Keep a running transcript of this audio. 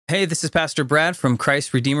Hey, this is Pastor Brad from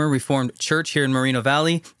Christ Redeemer Reformed Church here in Moreno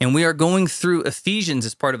Valley, and we are going through Ephesians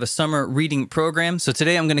as part of a summer reading program. So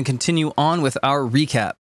today I'm going to continue on with our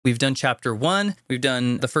recap. We've done chapter 1, we've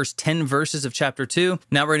done the first 10 verses of chapter 2.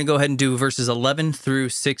 Now we're going to go ahead and do verses 11 through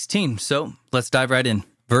 16. So let's dive right in.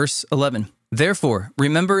 Verse 11. Therefore,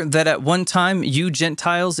 remember that at one time you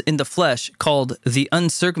Gentiles in the flesh called the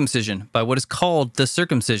uncircumcision by what is called the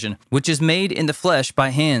circumcision, which is made in the flesh by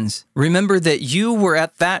hands. Remember that you were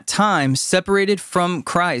at that time separated from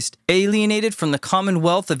Christ, alienated from the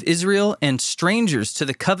commonwealth of Israel, and strangers to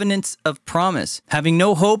the covenants of promise, having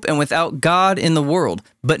no hope and without God in the world.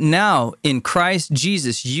 But now, in Christ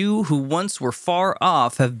Jesus, you who once were far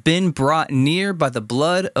off have been brought near by the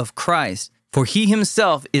blood of Christ. For he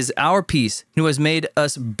himself is our peace, who has made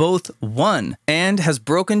us both one, and has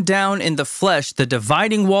broken down in the flesh the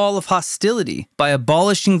dividing wall of hostility, by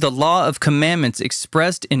abolishing the law of commandments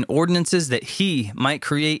expressed in ordinances, that he might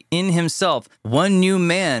create in himself one new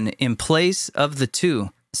man in place of the two,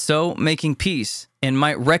 so making peace, and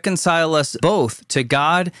might reconcile us both to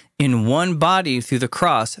God in one body through the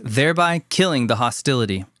cross, thereby killing the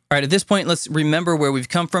hostility. All right, at this point, let's remember where we've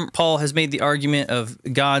come from. Paul has made the argument of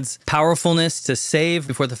God's powerfulness to save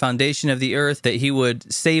before the foundation of the earth, that he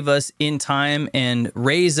would save us in time and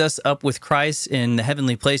raise us up with Christ in the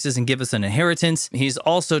heavenly places and give us an inheritance. He's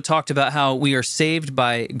also talked about how we are saved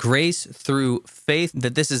by grace through faith,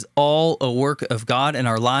 that this is all a work of God in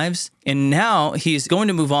our lives. And now he's going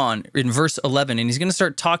to move on in verse 11, and he's going to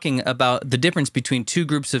start talking about the difference between two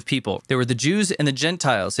groups of people. There were the Jews and the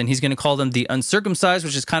Gentiles, and he's going to call them the uncircumcised,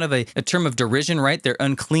 which is kind of a term of derision, right? They're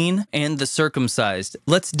unclean, and the circumcised.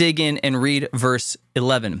 Let's dig in and read verse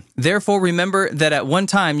 11. Therefore, remember that at one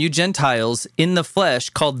time you Gentiles in the flesh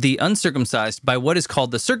called the uncircumcised by what is called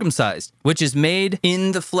the circumcised, which is made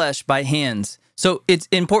in the flesh by hands. So it's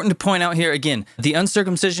important to point out here again, the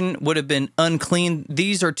uncircumcision would have been unclean.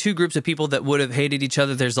 These are two groups of people that would have hated each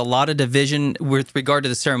other. There's a lot of division with regard to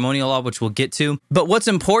the ceremonial law, which we'll get to. But what's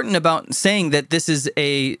important about saying that this is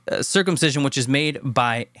a circumcision which is made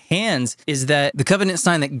by hands is that the covenant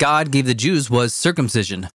sign that God gave the Jews was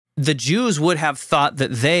circumcision. The Jews would have thought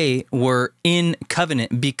that they were in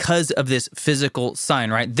covenant because of this physical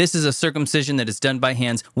sign, right? This is a circumcision that is done by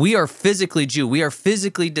hands. We are physically Jew. We are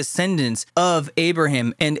physically descendants of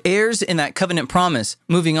Abraham and heirs in that covenant promise.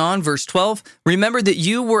 Moving on, verse 12, remember that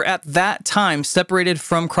you were at that time separated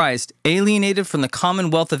from Christ, alienated from the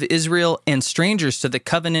commonwealth of Israel, and strangers to the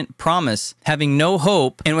covenant promise, having no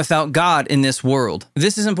hope and without God in this world.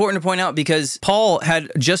 This is important to point out because Paul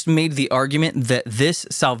had just made the argument that this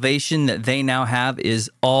salvation that they now have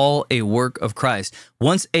is all a work of Christ.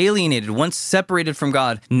 Once alienated, once separated from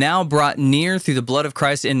God, now brought near through the blood of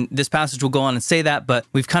Christ. And this passage will go on and say that, but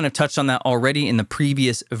we've kind of touched on that already in the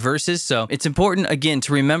previous verses. So it's important, again,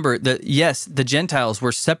 to remember that, yes, the Gentiles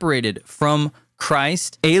were separated from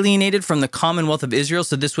Christ, alienated from the commonwealth of Israel.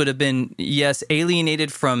 So this would have been, yes,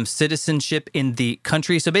 alienated from citizenship in the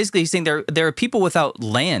country. So basically he's saying there are people without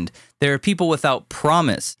land. There are people without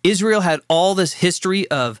promise. Israel had all this history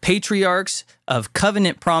of patriarchs, of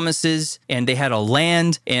covenant promises, and they had a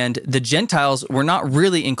land, and the Gentiles were not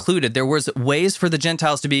really included. There was ways for the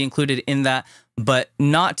Gentiles to be included in that, but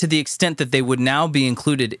not to the extent that they would now be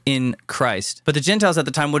included in Christ. But the Gentiles at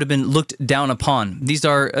the time would have been looked down upon. These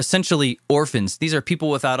are essentially orphans. These are people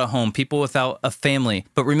without a home, people without a family.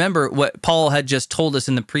 But remember what Paul had just told us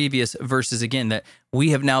in the previous verses again, that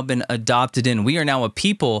we have now been adopted in. We are now a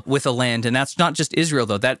people with a land, and that's not just Israel,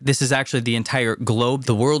 though. This is actually the entire globe.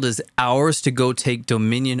 The world is ours to go take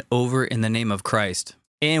dominion over in the name of Christ.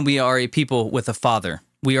 And we are a people with a father.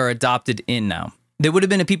 We are adopted in now. They would have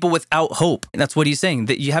been a people without hope. That's what he's saying,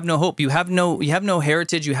 that you have no hope. You have no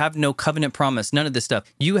heritage. You have no covenant promise, none of this stuff.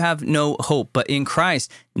 You have no hope. But in Christ,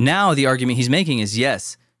 now the argument he's making is,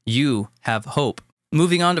 yes, you have hope.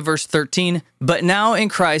 Moving on to verse 13, but now in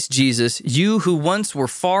Christ Jesus, you who once were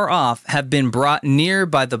far off have been brought near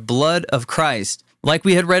by the blood of Christ. Like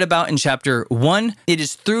we had read about in chapter 1, it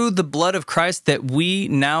is through the blood of Christ that we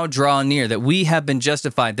now draw near, that we have been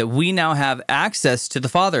justified, that we now have access to the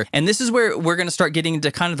Father. And this is where we're going to start getting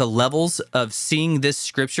into kind of the levels of seeing this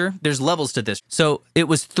scripture. There's levels to this. So it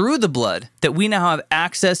was through the blood that we now have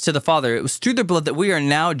access to the Father. It was through the blood that we are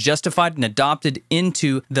now justified and adopted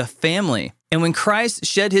into the family. And when Christ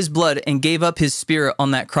shed his blood and gave up his spirit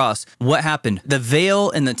on that cross, what happened? The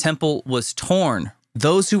veil in the temple was torn.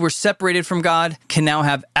 Those who were separated from God can now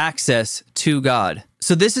have access to God.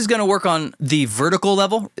 So this is going to work on the vertical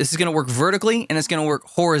level. This is going to work vertically, and it's going to work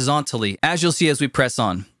horizontally, as you'll see as we press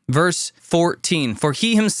on. Verse 14, for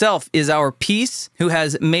he himself is our peace, who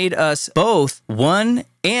has made us both one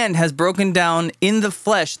and has broken down in the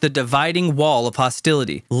flesh the dividing wall of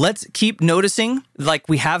hostility. Let's keep noticing, like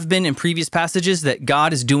we have been in previous passages, that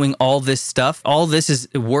God is doing all this stuff. All this is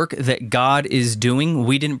work that God is doing.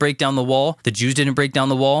 We didn't break down the wall. The Jews didn't break down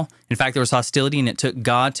the wall. In fact, there was hostility, and it took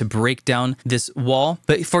God to break down this wall.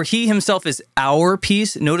 But for he himself is our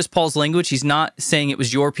peace. Notice Paul's language. He's not saying it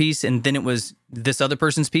was your peace and then it was this other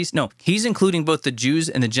person's peace. No, he's including both the Jews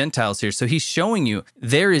and the Gentiles here. So he's showing you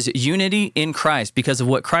there is unity in Christ because of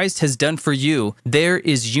what Christ has done for you. There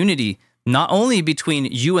is unity not only between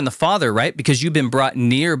you and the Father, right? Because you've been brought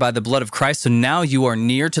near by the blood of Christ. So now you are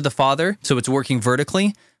near to the Father. So it's working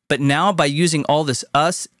vertically. But now by using all this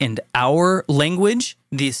us and our language,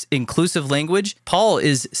 this inclusive language, Paul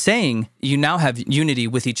is saying you now have unity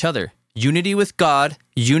with each other. Unity with God,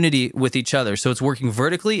 unity with each other. So it's working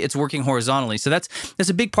vertically, it's working horizontally. So that's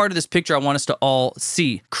a big part of this picture I want us to all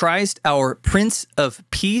see. Christ, our Prince of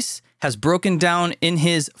Peace, has broken down in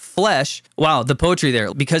his flesh. Wow, the poetry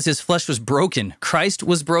there. Because his flesh was broken. Christ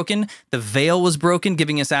was broken. The veil was broken,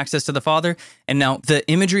 giving us access to the Father. And now the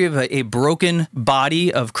imagery of a broken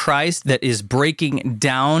body of Christ that is breaking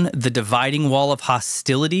down the dividing wall of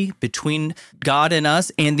hostility between God and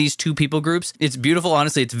us and these two people groups. It's beautiful.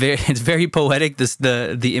 Honestly, it's very poetic.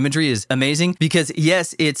 The imagery is amazing because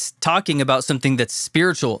yes, it's talking about something that's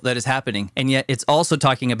spiritual that is happening. And yet it's also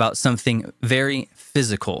talking about something very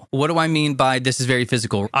physical. What do I mean by this is very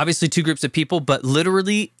physical? Obviously two groups of people, but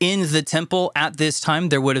literally in the temple at this time,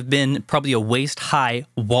 there would have been probably a waist-high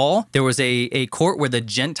wall. There was a court where the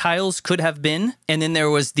Gentiles could have been, and then there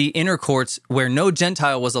was the inner courts where no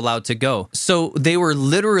Gentile was allowed to go. So they were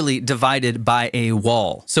literally divided by a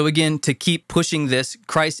wall. So again, to keep pushing this,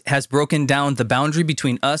 Christ has broken down the boundary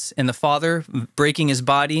between us and the Father, breaking his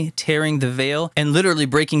body, tearing the veil, and literally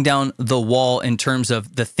breaking down the wall in terms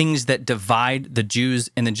of the things that divide the Jews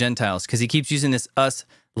and the Gentiles, because he keeps using this us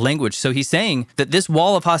language. So he's saying that this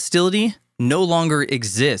wall of hostility no longer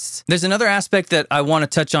exists. There's another aspect that I want to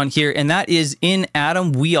touch on here, and that is in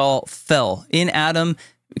Adam, we all fell. In Adam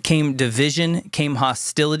came division, came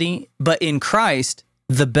hostility, but in Christ,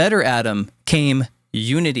 the better Adam, came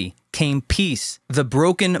unity, came peace. The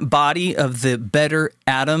broken body of the better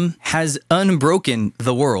Adam has unbroken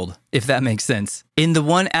the world, if that makes sense. In the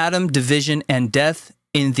one Adam, division and death.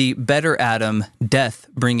 In the better Adam, death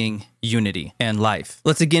bringing unity and life.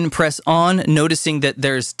 Let's again press on, noticing that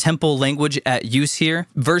there's temple language at use here.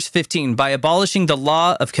 Verse 15, by abolishing the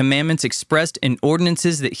law of commandments expressed in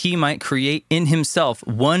ordinances that he might create in himself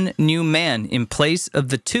one new man in place of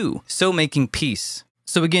the two, so making peace.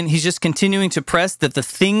 So again, he's just continuing to press that the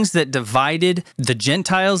things that divided the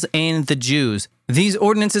Gentiles and the Jews, these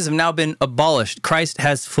ordinances have now been abolished. Christ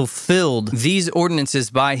has fulfilled these ordinances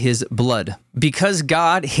by his blood. Because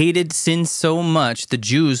God hated sin so much, the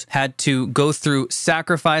Jews had to go through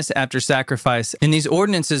sacrifice after sacrifice. And these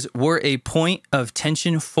ordinances were a point of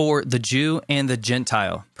tension for the Jew and the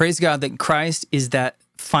Gentile. Praise God that Christ is that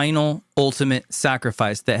final ultimate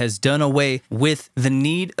sacrifice that has done away with the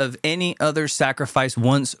need of any other sacrifice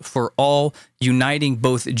once for all, uniting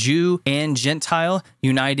both Jew and Gentile,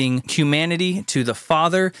 uniting humanity to the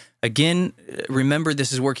Father. Again, remember,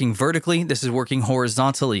 this is working vertically, this is working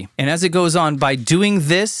horizontally. And as it goes on, by doing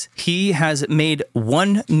this, he has made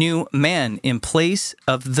one new man in place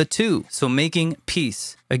of the two. So making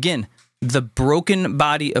peace. Again, the broken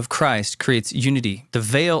body of Christ creates unity. The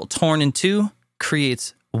veil torn in two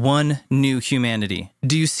creates one new humanity.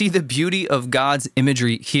 Do you see the beauty of God's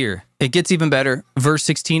imagery here? It gets even better. Verse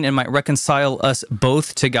 16, and might reconcile us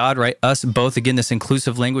both to God, right? Us both, again, this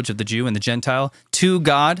inclusive language of the Jew and the Gentile, to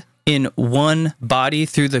God in one body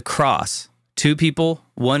through the cross. Two people,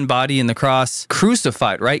 one body in the cross,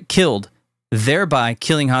 crucified, right? Killed, thereby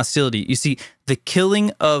killing hostility. You see, the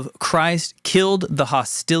killing of Christ killed the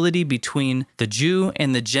hostility between the Jew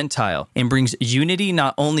and the Gentile and brings unity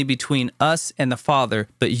not only between us and the Father,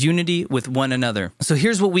 but unity with one another. So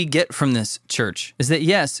here's what we get from this, church, is that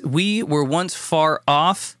yes, we were once far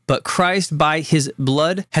off, but Christ by his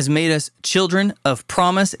blood has made us children of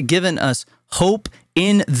promise, given us hope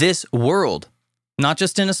in this world. Not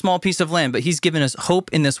just in a small piece of land, but he's given us hope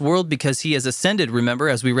in this world because he has ascended, remember,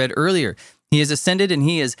 as we read earlier. He has ascended and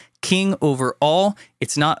he is king over all.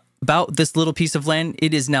 It's not about this little piece of land.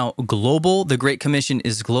 It is now global. The Great Commission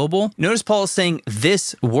is global. Notice Paul is saying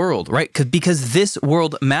this world, right? Because this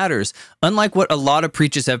world matters. Unlike what a lot of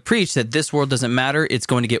preachers have preached, that this world doesn't matter, it's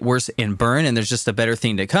going to get worse and burn, and there's just a better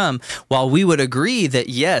thing to come. While we would agree that,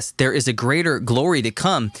 yes, there is a greater glory to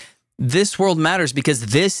come, this world matters because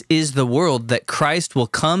this is the world that Christ will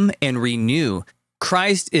come and renew.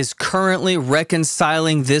 Christ is currently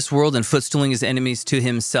reconciling this world and footstooling his enemies to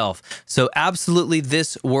himself. So absolutely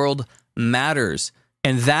this world matters.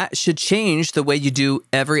 And that should change the way you do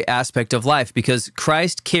every aspect of life, because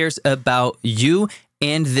Christ cares about you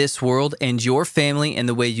and this world and your family and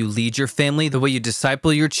the way you lead your family, the way you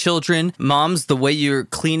disciple your children. Moms, the way you're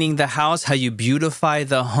cleaning the house, how you beautify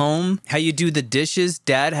the home, how you do the dishes.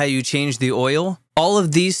 Dad, how you change the oil. All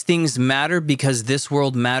of these things matter because this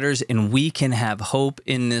world matters and we can have hope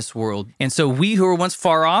in this world. And so we who were once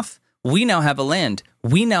far off, we now have a land.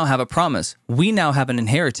 We now have a promise. We now have an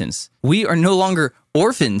inheritance. We are no longer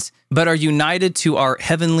orphans, but are united to our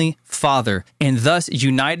heavenly Father, and thus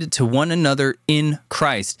united to one another in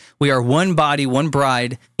Christ. We are one body, one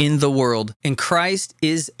bride in the world, and Christ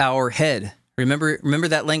is our head. Remember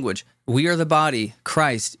that language. We are the body.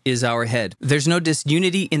 Christ is our head. There's no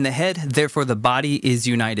disunity in the head, therefore the body is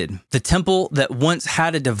united. The temple that once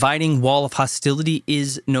had a dividing wall of hostility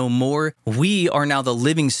is no more. We are now the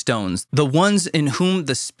living stones, the ones in whom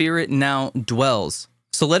the Spirit now dwells.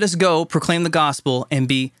 So let us go, proclaim the gospel, and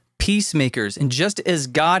be peacemakers. And just as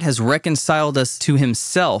God has reconciled us to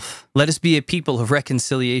himself, let us be a people of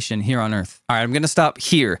reconciliation here on earth. All right, I'm going to stop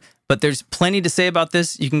here. But there's plenty to say about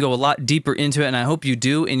this. You can go a lot deeper into it, and I hope you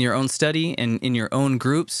do in your own study and in your own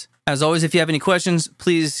groups. As always, if you have any questions,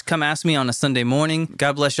 please come ask me on a Sunday morning.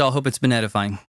 God bless y'all. Hope it's been edifying.